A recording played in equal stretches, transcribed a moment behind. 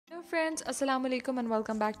Hello friends, Assalamu alaikum and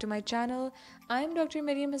welcome back to my channel. I'm Dr.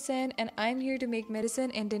 Maryam Hussain and I'm here to make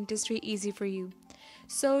medicine and dentistry easy for you.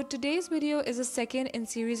 So today's video is a second in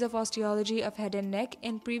series of osteology of head and neck.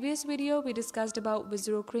 In previous video we discussed about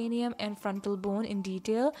viscerocranium and frontal bone in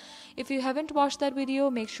detail. If you haven't watched that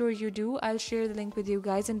video, make sure you do. I'll share the link with you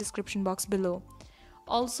guys in description box below.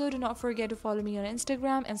 Also, do not forget to follow me on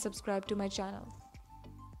Instagram and subscribe to my channel.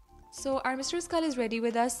 So our Mr. Skull is ready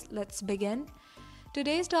with us. Let's begin.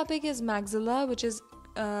 Today's topic is maxilla, which is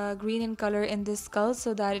green in color in this skull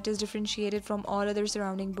so that it is differentiated from all other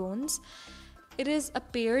surrounding bones. It is a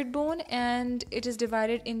paired bone and it is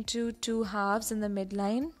divided into two halves in the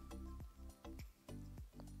midline.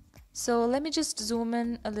 So let me just zoom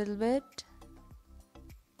in a little bit.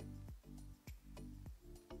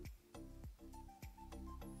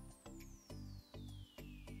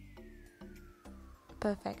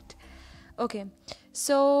 Perfect. Okay,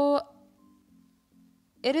 so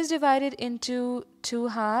it is divided into two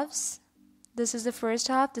halves. This is the first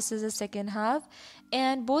half, this is the second half,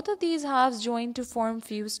 and both of these halves join to form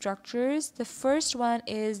few structures. The first one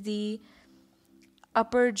is the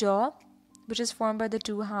upper jaw, which is formed by the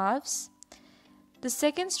two halves. The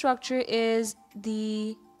second structure is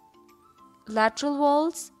the lateral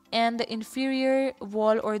walls and the inferior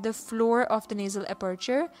wall or the floor of the nasal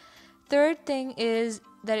aperture. Third thing is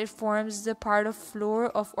that it forms the part of floor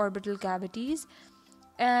of orbital cavities,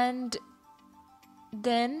 and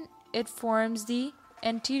then it forms the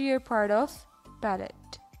anterior part of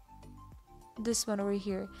palate, this one over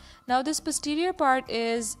here. Now this posterior part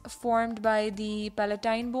is formed by the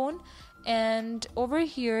palatine bone, and over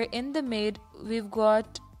here in the mid we've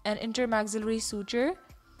got an intermaxillary suture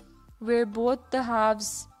where both the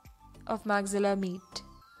halves of maxilla meet.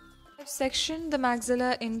 I've sectioned the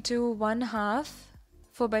maxilla into one half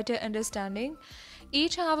for better understanding.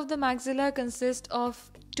 Each half of the maxilla consists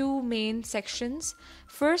of two main sections.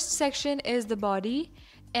 First section is the body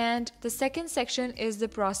and the second section is the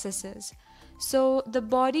processes. So the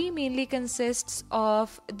body mainly consists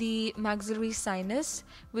of the maxillary sinus,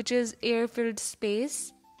 which is air-filled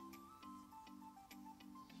space,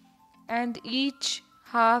 and each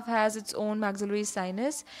half has its own maxillary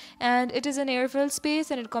sinus, and it is an air-filled space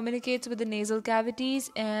and it communicates with the nasal cavities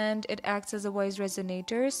and it acts as a voice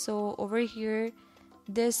resonator. So over here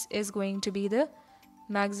this is going to be the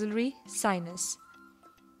maxillary sinus.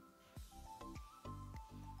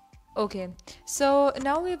 Okay, so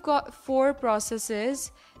now we've got four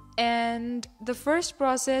processes, and the first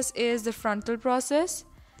process is the frontal process.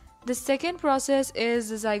 The second process is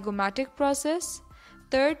the zygomatic process.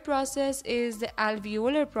 Third process is the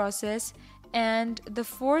alveolar process, and the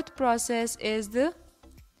fourth process is the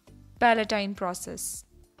palatine process.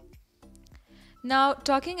 Now,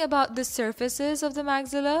 talking about the surfaces of the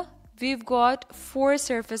maxilla, we've got four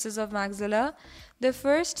surfaces of maxilla. The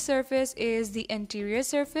first surface is the anterior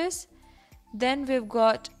surface, then we've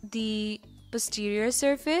got the posterior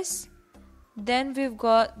surface, then we've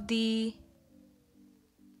got the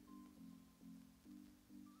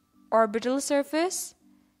orbital surface,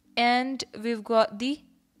 and we've got the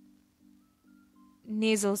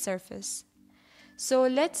nasal surface. So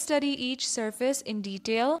let's study each surface in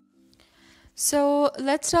detail. So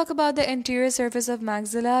let's talk about the anterior surface of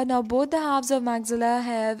maxilla. Now both the halves of maxilla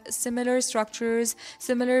have similar structures,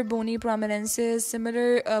 similar bony prominences,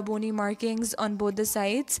 similar bony markings on both the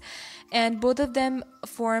sides, and both of them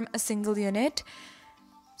form a single unit.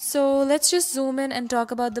 So let's just zoom in and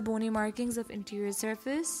talk about the bony markings of anterior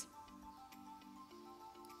surface.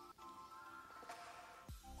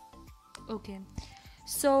 Okay,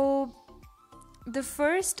 so the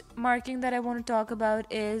first marking that I want to talk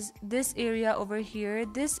about is this area over here.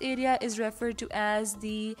 This area is referred to as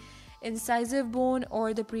the incisive bone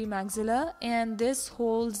or the premaxilla, and this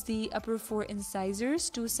holds the upper four incisors,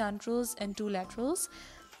 two centrals and two laterals.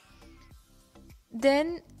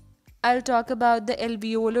 Then I'll talk about the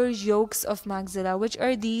alveolar yolks of maxilla, which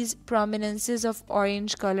are these prominences of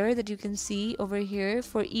orange color that you can see over here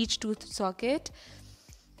for each tooth socket.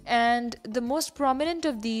 And the most prominent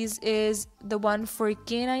of these is the one for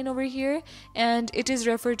canine over here, and it is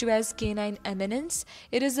referred to as canine eminence.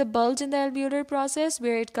 It is a bulge in the alveolar process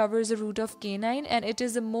where it covers the root of canine, and it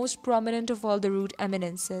is the most prominent of all the root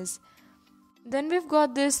eminences. Then we've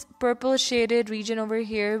got this purple shaded region over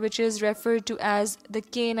here, which is referred to as the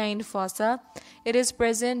canine fossa. It is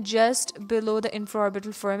present just below the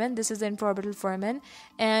infraorbital foramen. This is the infraorbital foramen,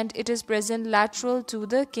 and it is present lateral to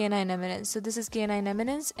the canine eminence. So this is canine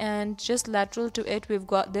eminence, and just lateral to it we've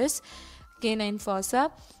got this canine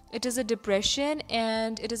fossa. it is a depression,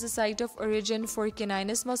 and it is a site of origin for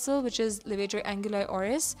caninus muscle, which is levator anguli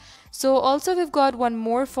oris. So also we've got one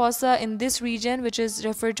more fossa in this region, which is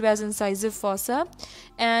referred to as incisive fossa,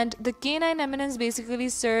 and the canine eminence basically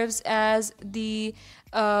serves as the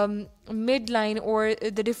midline or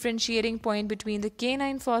the differentiating point between the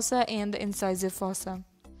canine fossa and the incisive fossa.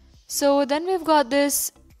 So then we've got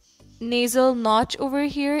this nasal notch over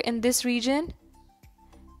here in this region,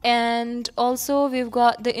 and also we've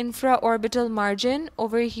got the infraorbital margin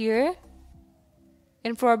over here,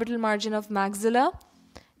 infraorbital margin of maxilla,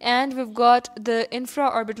 and we've got the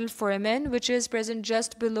infraorbital foramen, which is present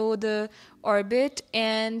just below the orbit,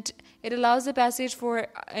 and it allows the passage for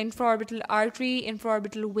infraorbital artery,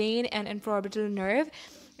 infraorbital vein, and infraorbital nerve.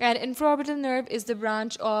 And infraorbital nerve is the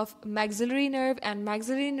branch of maxillary nerve, and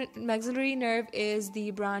maxillary nerve is the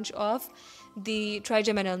branch of the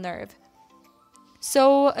trigeminal nerve.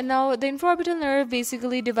 So now the infraorbital nerve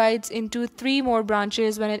basically divides into 3 more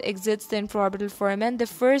branches when it exits the infraorbital foramen. The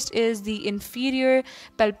first is the inferior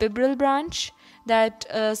palpebral branch that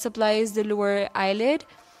supplies the lower eyelid.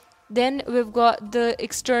 Then we've got the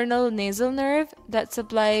external nasal nerve that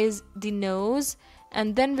supplies the nose,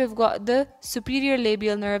 and then we've got the superior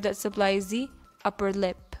labial nerve that supplies the upper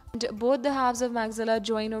lip. And both the halves of maxilla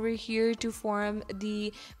join over here to form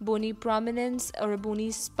the bony prominence or a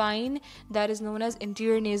bony spine that is known as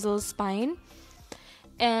anterior nasal spine.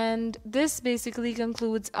 And this basically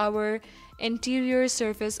concludes our anterior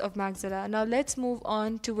surface of maxilla. Now let's move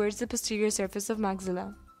on towards the posterior surface of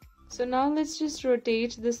maxilla. So now let's just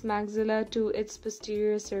rotate this maxilla to its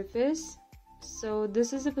posterior surface. So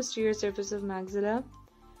this is the posterior surface of maxilla,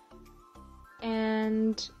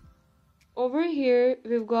 and over here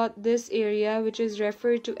we've got this area which is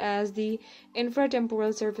referred to as the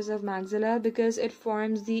infratemporal surface of maxilla because it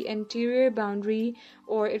forms the anterior boundary,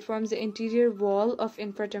 or it forms the anterior wall of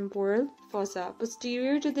infratemporal fossa.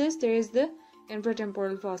 Posterior to this there is the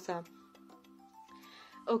infratemporal fossa.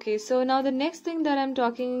 Okay, so now the next thing that I'm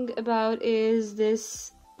talking about is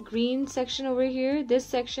this green section over here. This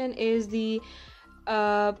section is the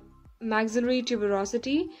maxillary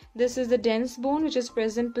tuberosity. This is the dense bone which is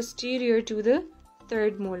present posterior to the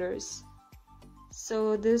third molars.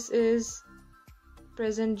 So this is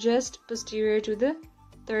present just posterior to the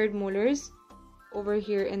third molars over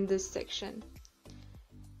here in this section.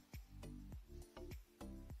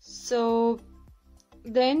 So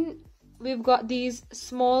then we've got these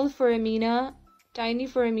small foramina, tiny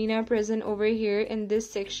foramina present over here in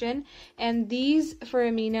this section, and these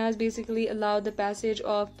foraminas basically allow the passage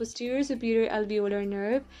of posterior superior alveolar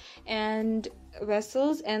nerve and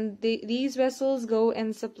vessels, and these vessels go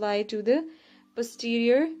and supply to the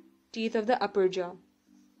posterior teeth of the upper jaw.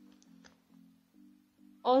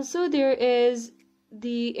 Also there is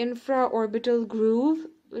the infraorbital groove,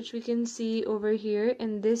 which we can see over here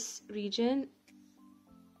in this region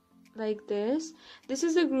like this. This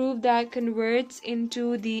is a groove that converts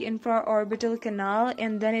into the infraorbital canal,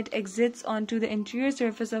 and then it exits onto the anterior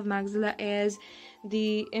surface of maxilla as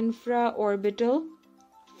the infraorbital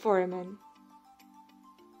foramen.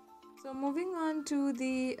 So moving on to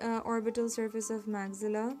the orbital surface of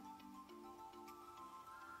maxilla.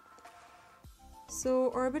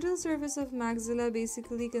 So orbital surface of maxilla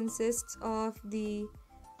basically consists of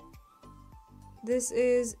this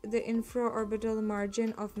is the infraorbital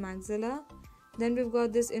margin of maxilla. Then we've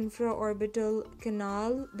got this infraorbital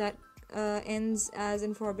canal that ends as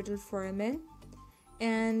infraorbital foramen,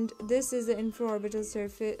 and this is the infraorbital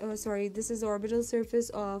surface. This is the orbital surface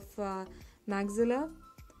of maxilla,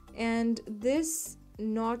 and this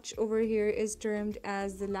notch over here is termed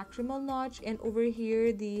as the lacrimal notch, and over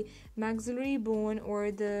here the maxillary bone or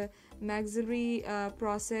the maxillary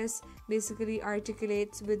process basically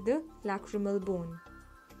articulates with the lacrimal bone.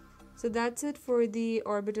 So that's it for the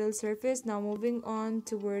orbital surface. Now moving on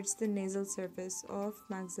towards the nasal surface of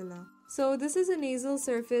maxilla. So this is a nasal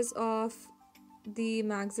surface of the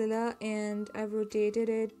maxilla, and I've rotated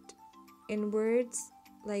it inwards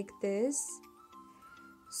like this.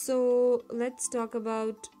 So let's talk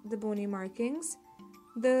about the bony markings.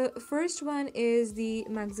 The first one is the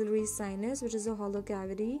maxillary sinus, which is a hollow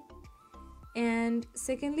cavity. And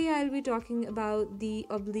secondly, I'll be talking about the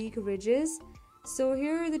oblique ridges. So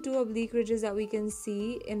here are the two oblique ridges that we can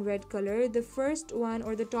see in red color. The first one,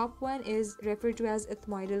 or the top one, is referred to as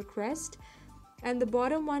ethmoidal crest, and the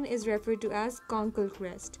bottom one is referred to as conchal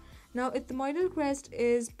crest. Now ethmoidal crest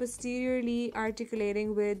is posteriorly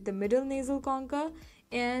articulating with the middle nasal concha,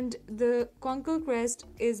 and the conchal crest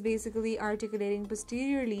is basically articulating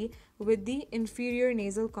posteriorly with the inferior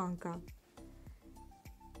nasal concha.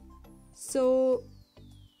 So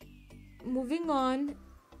moving on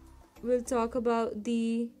we'll talk about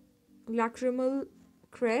the lacrimal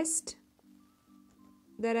crest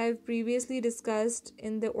that I've previously discussed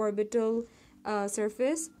in the orbital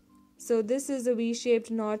surface. So this is a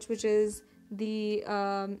V-shaped notch, which is the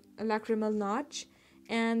lacrimal notch,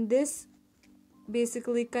 and this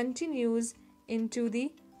basically continues into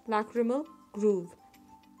the lacrimal groove.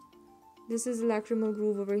 This is the lacrimal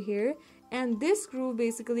groove over here, and this groove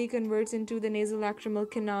basically converts into the nasolacrimal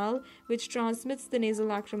canal, which transmits the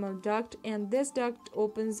nasolacrimal duct, and this duct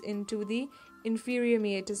opens into the inferior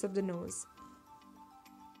meatus of the nose.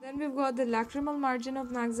 Then we've got the lacrimal margin of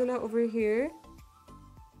maxilla over here.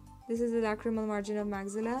 This is the lacrimal margin of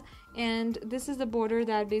maxilla, and this is the border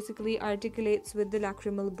that basically articulates with the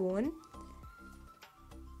lacrimal bone.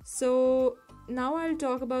 So now I'll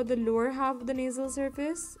talk about the lower half of the nasal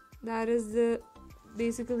surface. That is the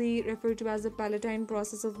basically referred to as the palatine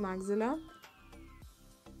process of maxilla.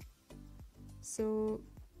 So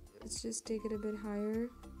let's just take it a bit higher.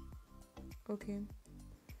 Okay,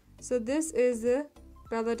 so this is the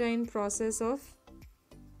palatine process of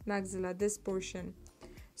maxilla, this portion.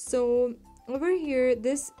 So over here,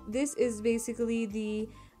 this is basically the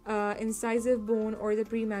incisive bone or the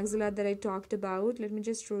premaxilla that I talked about. Let me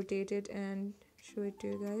just rotate it and show it to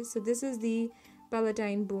you guys. So this is the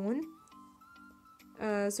palatine bone,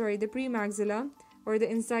 the premaxilla or the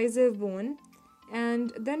incisive bone.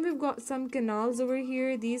 And then we've got some canals over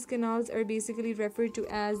here. These canals are basically referred to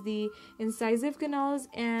as the incisive canals,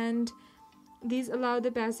 and these allow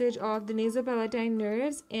the passage of the nasopalatine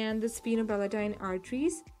nerves and the sphenopalatine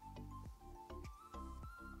arteries.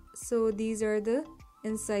 So these are the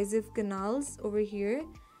incisive canals over here.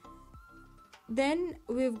 Then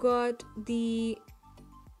we've got the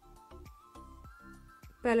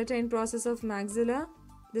palatine process of maxilla.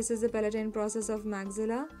 This is the palatine process of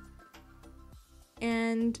maxilla.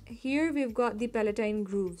 And here we've got the palatine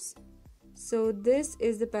grooves. So this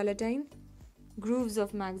is the palatine grooves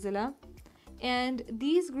of maxilla. And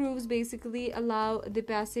these grooves basically allow the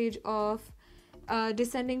passage of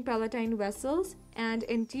descending palatine vessels and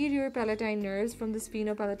anterior palatine nerves from the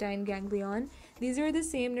sphenopalatine ganglion. These are the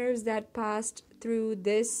same nerves that passed through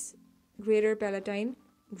this greater palatine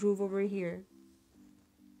groove over here.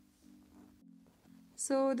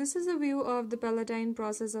 So this is a view of the palatine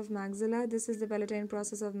process of maxilla. This is the palatine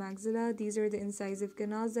process of maxilla. These are the incisive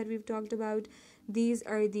canals that we've talked about. These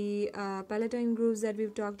are the palatine grooves that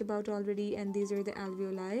we've talked about already, and these are the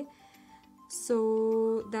alveoli.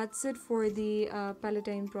 So that's it for the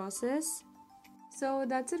palatine process. So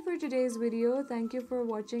that's it for today's video. Thank you for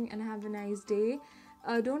watching and have a nice day.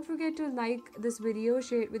 Don't forget to like this video,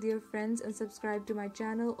 share it with your friends, and subscribe to my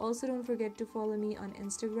channel. Also, don't forget to follow me on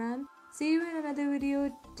Instagram. See you in another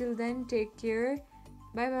video. Till then, take care.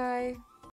 Bye bye.